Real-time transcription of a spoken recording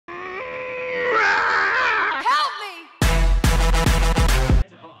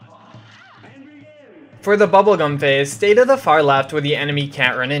For the bubblegum phase, stay to the far left where the enemy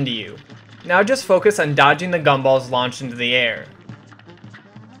can't run into you. Now just focus on dodging the gumballs launched into the air.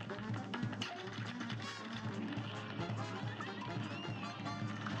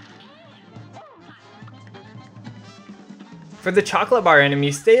 For the chocolate bar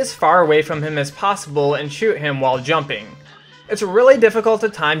enemy, stay as far away from him as possible and shoot him while jumping. It's really difficult to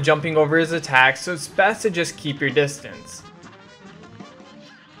time jumping over his attacks, so it's best to just keep your distance.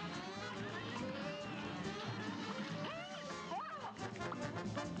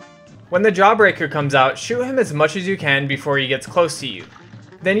 When the Jawbreaker comes out, shoot him as much as you can before he gets close to you.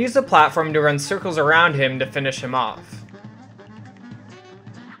 Then use the platform to run circles around him to finish him off.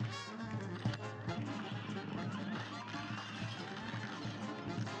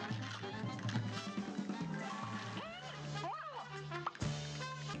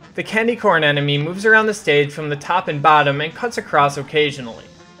 The candy corn enemy moves around the stage from the top and bottom and cuts across occasionally.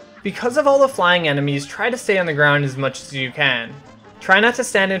 Because of all the flying enemies, try to stay on the ground as much as you can. Try not to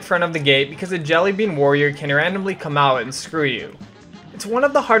stand in front of the gate because a Jelly Bean Warrior can randomly come out and screw you. It's one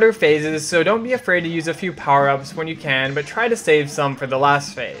of the harder phases, so don't be afraid to use a few power-ups when you can, but try to save some for the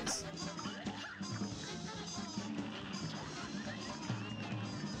last phase.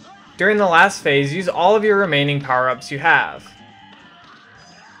 During the last phase, use all of your remaining power-ups you have.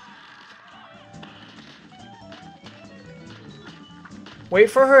 Wait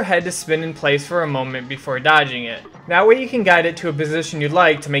for her head to spin in place for a moment before dodging it. That way you can guide it to a position you'd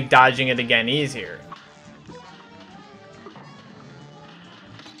like to make dodging it again easier.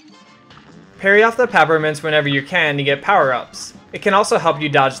 Parry off the peppermints whenever you can to get power-ups. It can also help you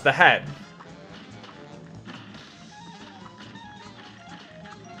dodge the head.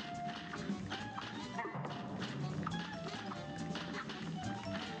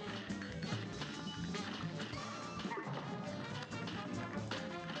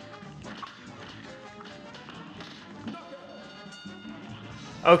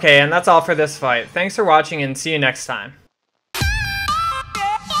 Okay, and that's all for this fight. Thanks for watching and see you next time.